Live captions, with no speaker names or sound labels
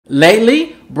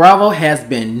Lately, Bravo has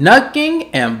been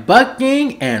knucking and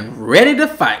bucking and ready to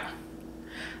fight.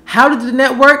 How did the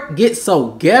network get so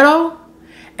ghetto?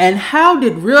 And how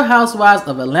did Real Housewives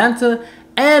of Atlanta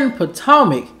and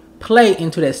Potomac play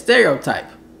into that stereotype?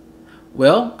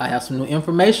 Well, I have some new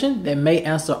information that may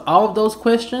answer all of those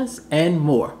questions and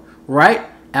more right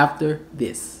after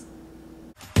this.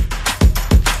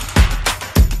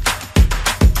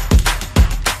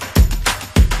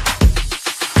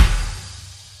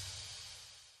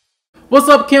 What's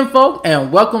up, kinfolk,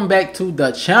 and welcome back to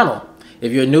the channel.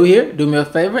 If you're new here, do me a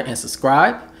favor and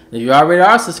subscribe. If you already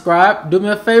are subscribed, do me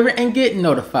a favor and get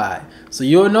notified so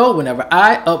you'll know whenever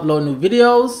I upload new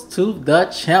videos to the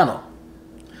channel.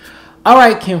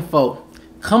 Alright, kinfolk,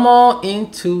 come on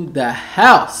into the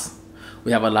house.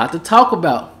 We have a lot to talk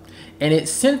about, and it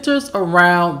centers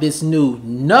around this new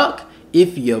knuck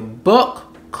if you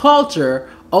buck culture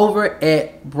over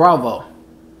at Bravo.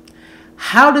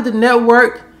 How did the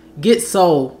network get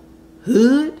so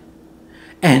hood?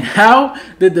 And how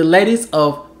did the ladies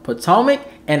of Potomac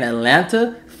and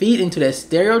Atlanta feed into that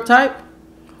stereotype?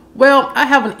 Well, I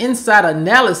have an inside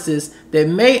analysis that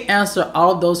may answer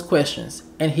all of those questions,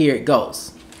 and here it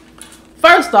goes.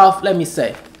 First off, let me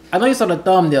say, I know you saw the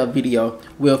thumbnail video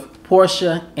with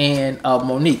Porsha and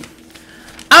Monique.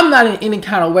 I'm not in any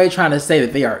kind of way trying to say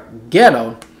that they are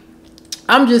ghetto.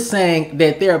 I'm just saying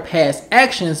that their past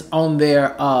actions on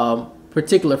their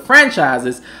particular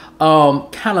franchises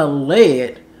kind of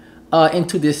led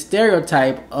into this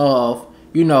stereotype of,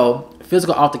 you know,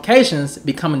 physical altercations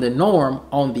becoming the norm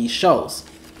on these shows.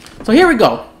 So here we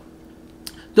go.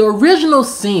 The original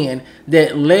sin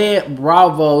that led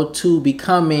Bravo to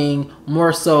becoming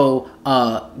more so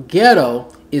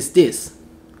ghetto is this.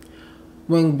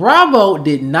 When Bravo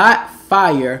did not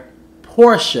fire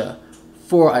Porsha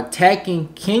for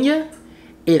attacking Kenya,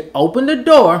 it opened the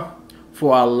door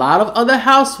for a lot of other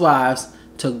housewives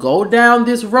to go down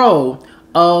this road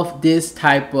of this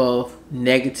type of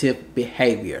negative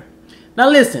behavior. Now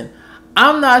listen,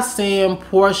 I'm not saying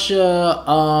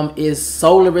Porsha is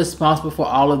solely responsible for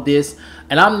all of this,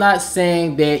 and I'm not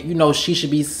saying that, you know, she should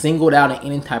be singled out in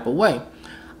any type of way.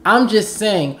 I'm just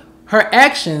saying her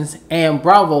actions and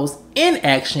Bravo's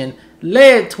inaction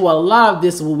led to a lot of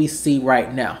this what we see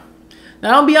right now.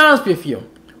 Now I'll be honest with you,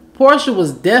 Porsha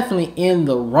was definitely in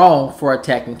the wrong for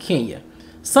attacking Kenya.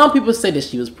 Some people say that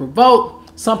she was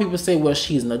provoked. Some people say, well,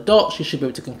 she's an adult. She should be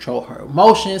able to control her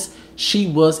emotions. She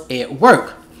was at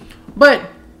work.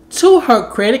 But to her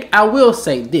credit, I will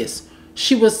say this.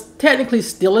 She was technically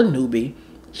still a newbie.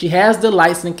 She has the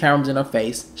lights and the cameras in her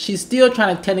face. She's still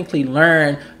trying to technically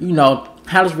learn, you know,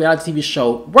 how this reality TV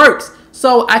show works.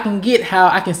 So I can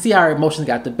see how her emotions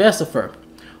got the best of her.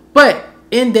 But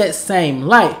in that same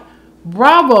light,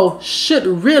 Bravo should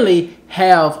really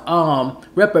have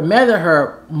reprimanded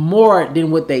her more than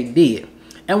what they did.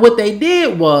 And what they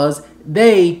did was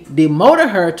they demoted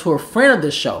her to a friend of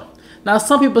the show. Now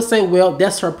some people say, well,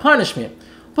 that's her punishment.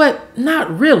 But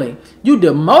not really. You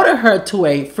demoted her to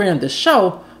a friend of the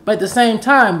show, but at the same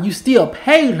time, you still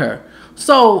paid her.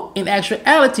 So in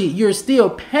actuality, you're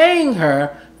still paying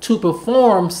her to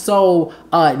perform so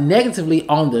negatively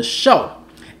on the show.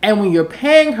 And when you're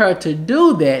paying her to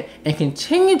do that and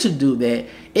continue to do that,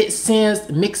 it sends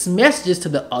mixed messages to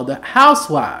the other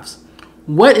housewives.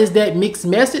 What is that mixed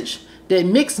message? That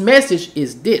mixed message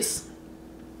is this.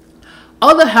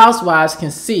 Other housewives can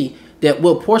see that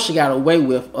what Porsha got away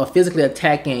with of physically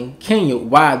attacking Kenya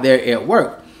while they're at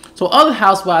work. So other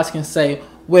housewives can say,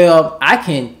 well, I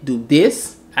can do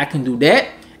this, I can do that,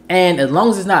 and as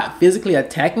long as it's not physically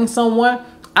attacking someone,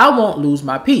 I won't lose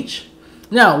my peach.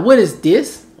 Now, what is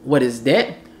this? What is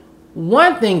that?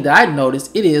 One thing that I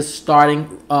noticed, it is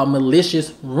starting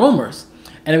malicious rumors.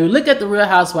 And if we look at the Real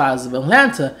Housewives of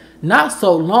Atlanta, not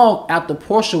so long after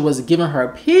Porsha was giving her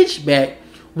peach back,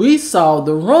 we saw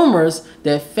the rumors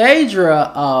that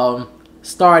Phaedra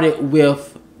started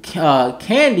with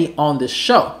Candy on the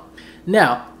show.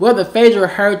 Now, whether Phaedra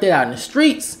heard that out in the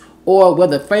streets or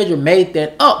whether Phaedra made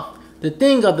that up,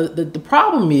 the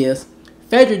problem is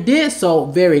Phaedra did so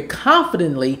very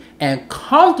confidently and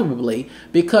comfortably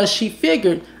because she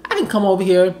figured, I can come over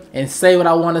here and say what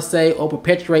I want to say or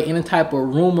perpetuate any type of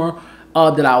rumor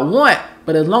that I want,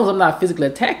 but as long as I'm not physically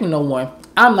attacking no one,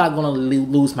 I'm not going to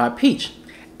lose my peach.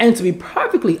 And to be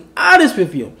perfectly honest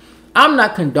with you, I'm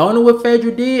not condoning what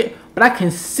Phaedra did, but I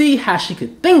can see how she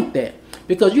could think that.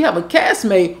 Because you have a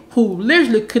castmate who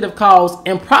literally could have caused,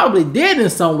 and probably did in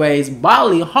some ways,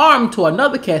 bodily harm to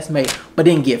another castmate, but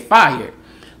didn't get fired.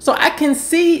 So I can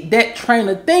see that train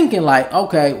of thinking like,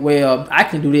 okay, well, I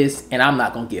can do this and I'm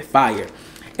not going to get fired.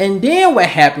 And then what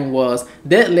happened was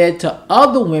that led to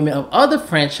other women of other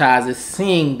franchises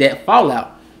seeing that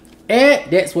fallout.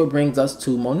 And that's what brings us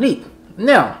to Monique.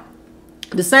 Now,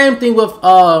 the same thing with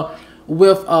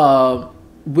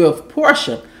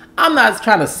Porsha. I'm not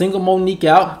trying to single Monique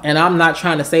out, and I'm not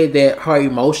trying to say that her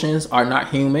emotions are not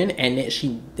human and that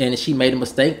she made a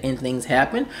mistake and things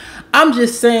happen. I'm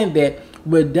just saying that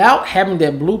without having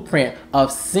that blueprint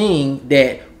of seeing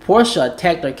that Porsha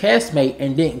attacked her castmate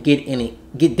and didn't get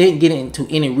into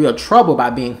any real trouble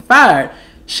by being fired,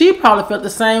 she probably felt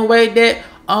the same way that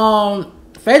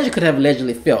Phaedra could have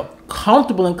allegedly felt,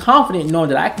 comfortable and confident knowing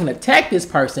that I can attack this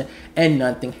person and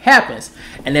nothing happens.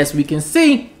 And as we can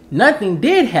see, nothing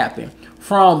did happen.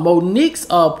 From Monique's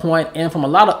point and from a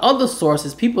lot of other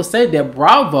sources, people say that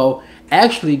Bravo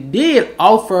actually did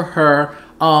offer her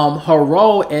her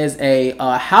role as a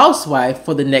housewife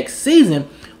for the next season,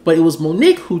 but it was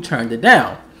Monique who turned it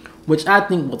down, which I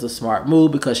think was a smart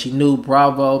move because she knew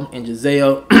Bravo and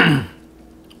Giselle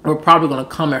were probably going to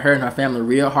come at her and her family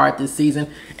real hard this season,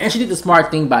 and she did the smart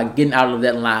thing by getting out of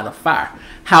that line of fire.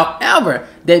 However,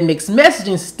 that mixed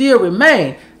messaging still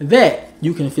remained that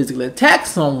you can physically attack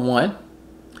someone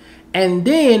and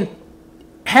then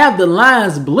have the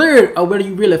lines blurred of whether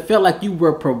you really felt like you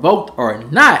were provoked or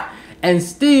not and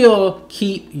still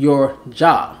keep your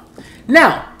job.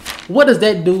 Now, what does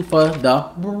that do for the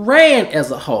brand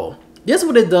as a whole? This is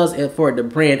what it does for the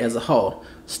brand as a whole.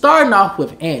 Starting off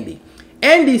with Andy.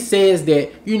 Andy says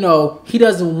that, you know, he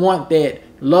doesn't want that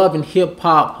love and hip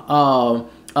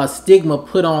hop stigma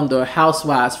put on the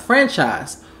Housewives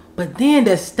franchise. But then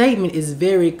that statement is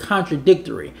very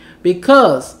contradictory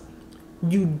because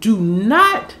you do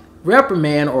not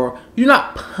reprimand or you do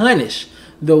not punish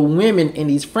the women in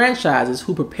these franchises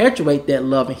who perpetuate that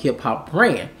love and hip hop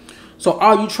brand. So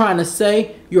are you trying to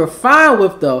say you're fine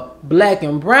with the black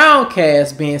and brown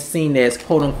cast being seen as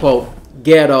quote unquote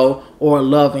ghetto or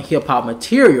love and hip hop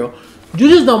material? You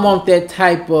just don't want that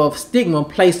type of stigma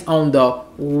placed on the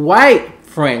white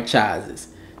franchises.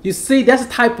 You see, that's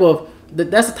the type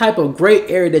of gray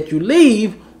area that you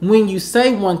leave when you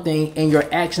say one thing and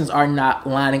your actions are not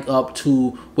lining up to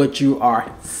what you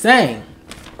are saying.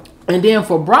 And then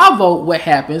for Bravo, what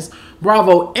happens,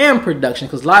 Bravo and production,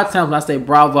 because a lot of times when I say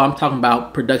Bravo, I'm talking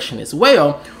about production as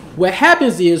well. What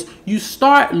happens is you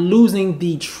start losing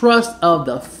the trust of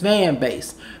the fan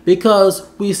base because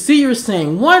we see you're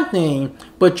saying one thing,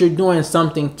 but you're doing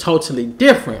something totally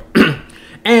different.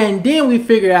 And then we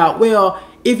figure out, well,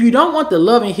 if you don't want the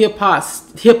love and hip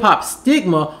hop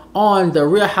stigma on the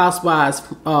Real Housewives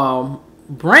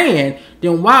brand,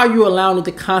 then why are you allowing it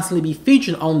to constantly be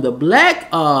featured on the black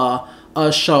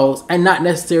shows and not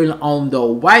necessarily on the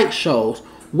white shows?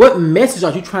 What message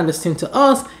are you trying to send to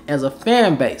us as a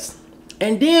fan base?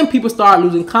 And then people start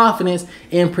losing confidence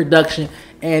in production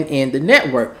and in the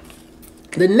network.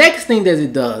 The next thing that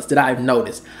it does that I've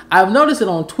noticed it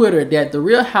on Twitter that the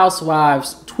Real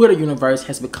Housewives Twitter universe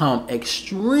has become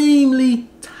extremely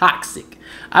toxic.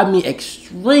 I mean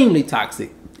extremely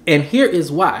toxic. And here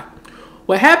is why.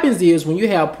 What happens is when you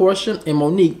have Porsha and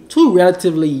Monique, two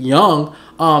relatively young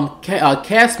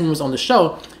cast members on the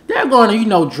show, they're going to, you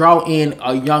know, draw in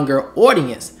a younger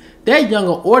audience. That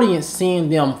younger audience seeing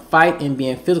them fight and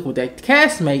being physical with their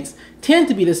castmates tend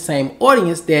to be the same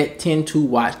audience that tend to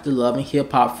watch the Love and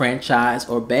Hip Hop franchise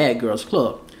or Bad Girls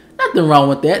Club. Nothing wrong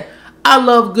with that. I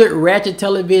love good ratchet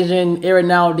television every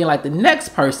now and then like the next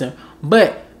person,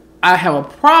 but I have a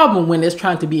problem when it's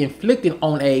trying to be inflicted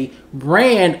on a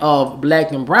brand of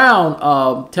black and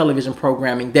brown television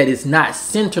programming that is not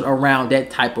centered around that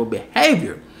type of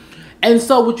behavior. And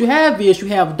so what you have is you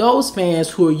have those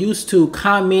fans who are used to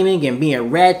commenting and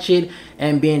being ratchet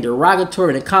and being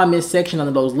derogatory in the comment section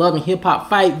under those Love and Hip Hop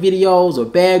fight videos or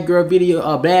Bad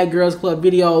Girls Club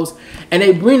videos, and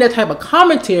they bring that type of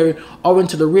commentary over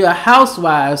into the Real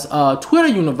Housewives Twitter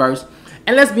universe.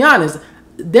 And let's be honest,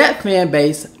 that fan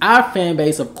base, our fan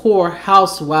base of core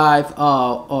housewife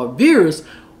viewers,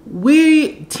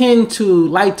 we tend to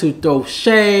like to throw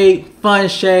shade, fun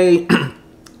shade.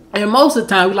 And most of the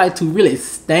time, we like to really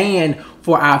stand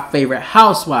for our favorite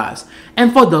housewives.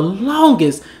 And for the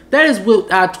longest, that is what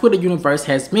our Twitter universe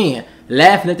has been.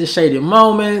 Laughing at the shady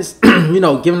moments, you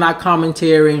know, giving our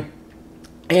commentary,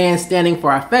 and standing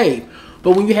for our fave.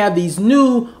 But when you have these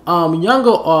new,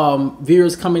 younger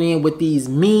viewers coming in with these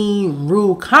mean,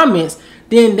 rude comments,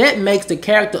 then that makes the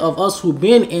character of us who've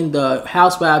been in the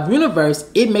Housewives universe,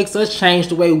 it makes us change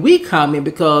the way we comment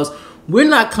because we're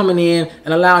not coming in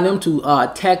and allowing them to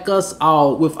attack us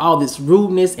all with all this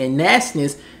rudeness and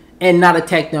nastiness and not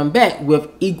attack them back with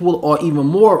equal or even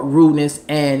more rudeness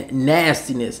and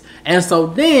nastiness. And so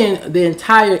then the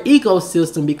entire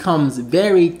ecosystem becomes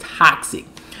very toxic.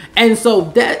 And so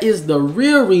that is the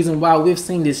real reason why we've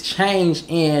seen this change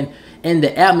in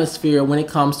the atmosphere when it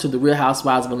comes to the Real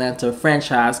Housewives of Atlanta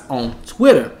franchise on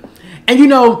Twitter. And you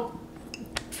know,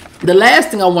 the last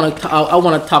thing I want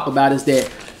to talk about is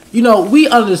that, you know, we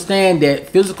understand that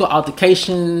physical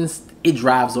altercations, it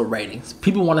drives up ratings.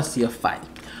 People want to see a fight.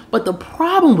 But the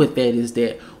problem with that is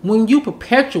that when you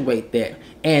perpetuate that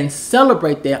and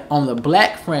celebrate that on the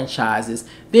black franchises,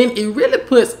 then it really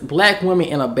puts black women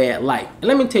in a bad light. And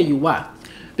let me tell you why.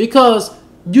 Because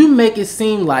you make it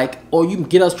seem like, or you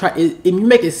get us you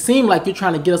make it seem like you're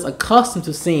trying to get us accustomed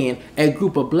to seeing a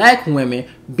group of black women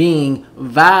being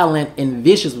violent and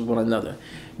vicious with one another.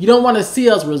 You don't want to see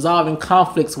us resolving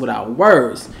conflicts with our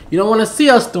words. You don't want to see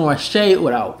us throwing shade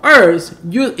with our words.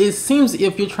 It seems as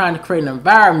if you're trying to create an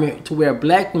environment to where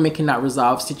black women cannot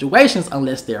resolve situations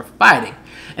unless they're fighting.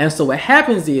 And so what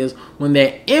happens is when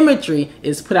that imagery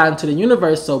is put out into the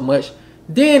universe so much,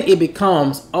 then it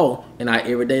becomes, oh, in our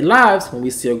everyday lives, when we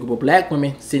see a group of black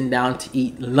women sitting down to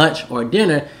eat lunch or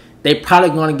dinner, they probably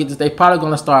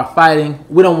gonna start fighting.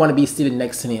 We don't want to be seated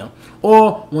next to them.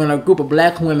 Or when a group of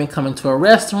black women come into a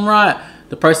restaurant,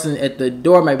 the person at the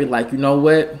door might be like, you know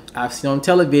what, I've seen on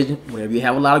television, whenever you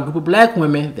have a lot of group of black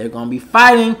women, they're gonna be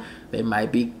fighting, they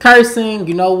might be cursing.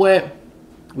 You know what,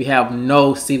 we have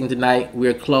no seating tonight,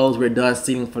 we're closed, we're done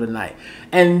seating for the night.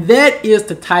 And that is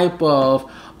the type of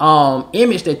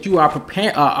image that you are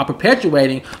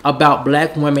perpetuating about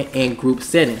black women in group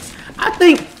settings. I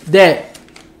think that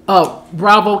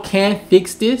Bravo can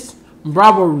fix this.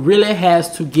 Bravo really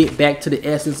has to get back to the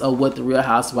essence of what the Real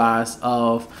Housewives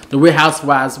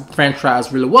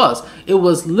franchise really was. It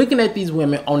was looking at these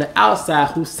women on the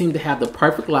outside who seem to have the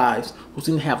perfect lives, who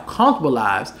seem to have comfortable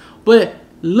lives, but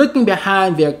looking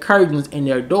behind their curtains and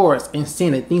their doors and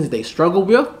seeing the things that they struggle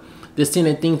with, they're seeing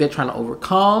the things they're trying to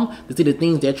overcome, they see the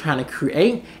things they're trying to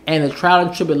create, and the trial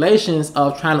and tribulations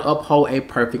of trying to uphold a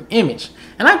perfect image.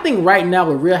 And I think right now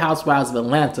with Real Housewives of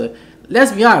Atlanta,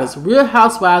 let's be honest, Real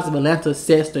Housewives of Atlanta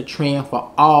sets the trend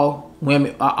for all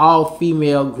women, all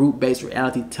female group-based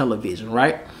reality television,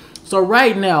 right? So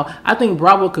right now, I think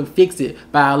Bravo could fix it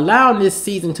by allowing this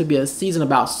season to be a season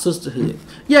about sisterhood.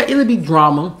 Yeah, it'll be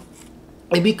drama,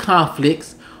 it'll be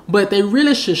conflicts, but they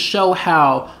really should show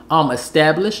how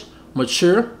established,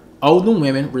 mature, older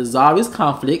women resolve these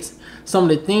conflicts, some of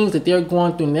the things that they're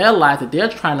going through in their life that they're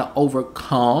trying to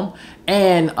overcome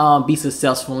and be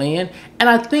successful in. And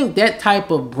I think that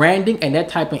type of branding and that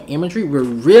type of imagery will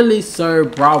really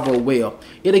serve Bravo well.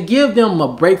 It'll give them a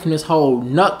break from this whole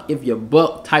nuck if you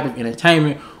buck type of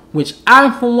entertainment, which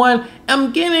I, for one,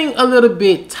 am getting a little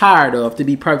bit tired of, to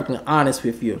be perfectly honest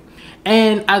with you.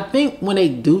 And I think when they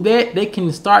do that, they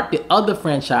can start the other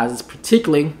franchises,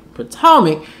 particularly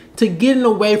Potomac, to getting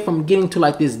away from getting to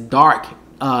like this dark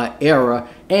era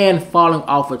and falling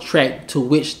off a track to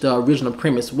which the original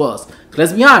premise was.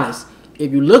 Let's be honest,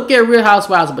 if you look at Real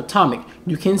Housewives of Potomac,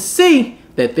 you can see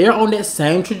that they're on that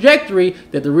same trajectory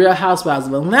that the Real Housewives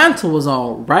of Atlanta was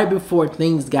on right before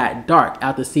things got dark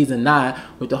after season 9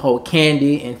 with the whole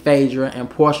Candy and Phaedra and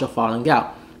Portia falling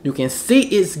out. You can see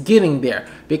it's getting there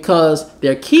because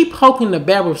they keep poking the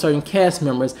bear with certain cast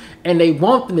members and they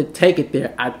want them to take it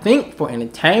there. I think for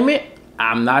entertainment,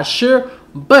 I'm not sure,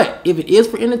 but if it is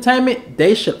for entertainment,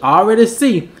 they should already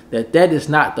see that that is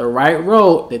not the right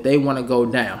road that they want to go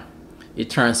down.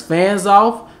 It turns fans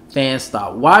off, fans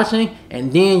stop watching,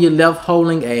 and then you're left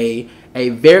holding a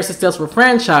very successful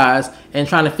franchise and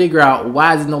trying to figure out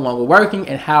why is it no longer working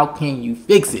and how can you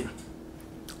fix it.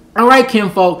 Alright,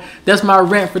 kinfolk, that's my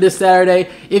rant for this Saturday.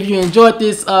 If you enjoyed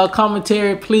this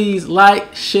commentary, please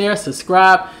like, share,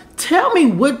 subscribe. Tell me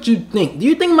what you think. Do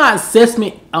you think my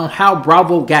assessment on how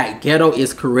Bravo Got Ghetto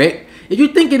is correct? If you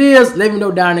think it is, let me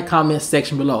know down in the comment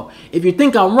section below. If you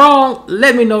think I'm wrong,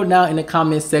 let me know down in the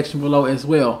comment section below as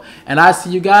well. And I'll see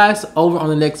you guys over on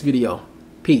the next video.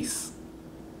 Peace.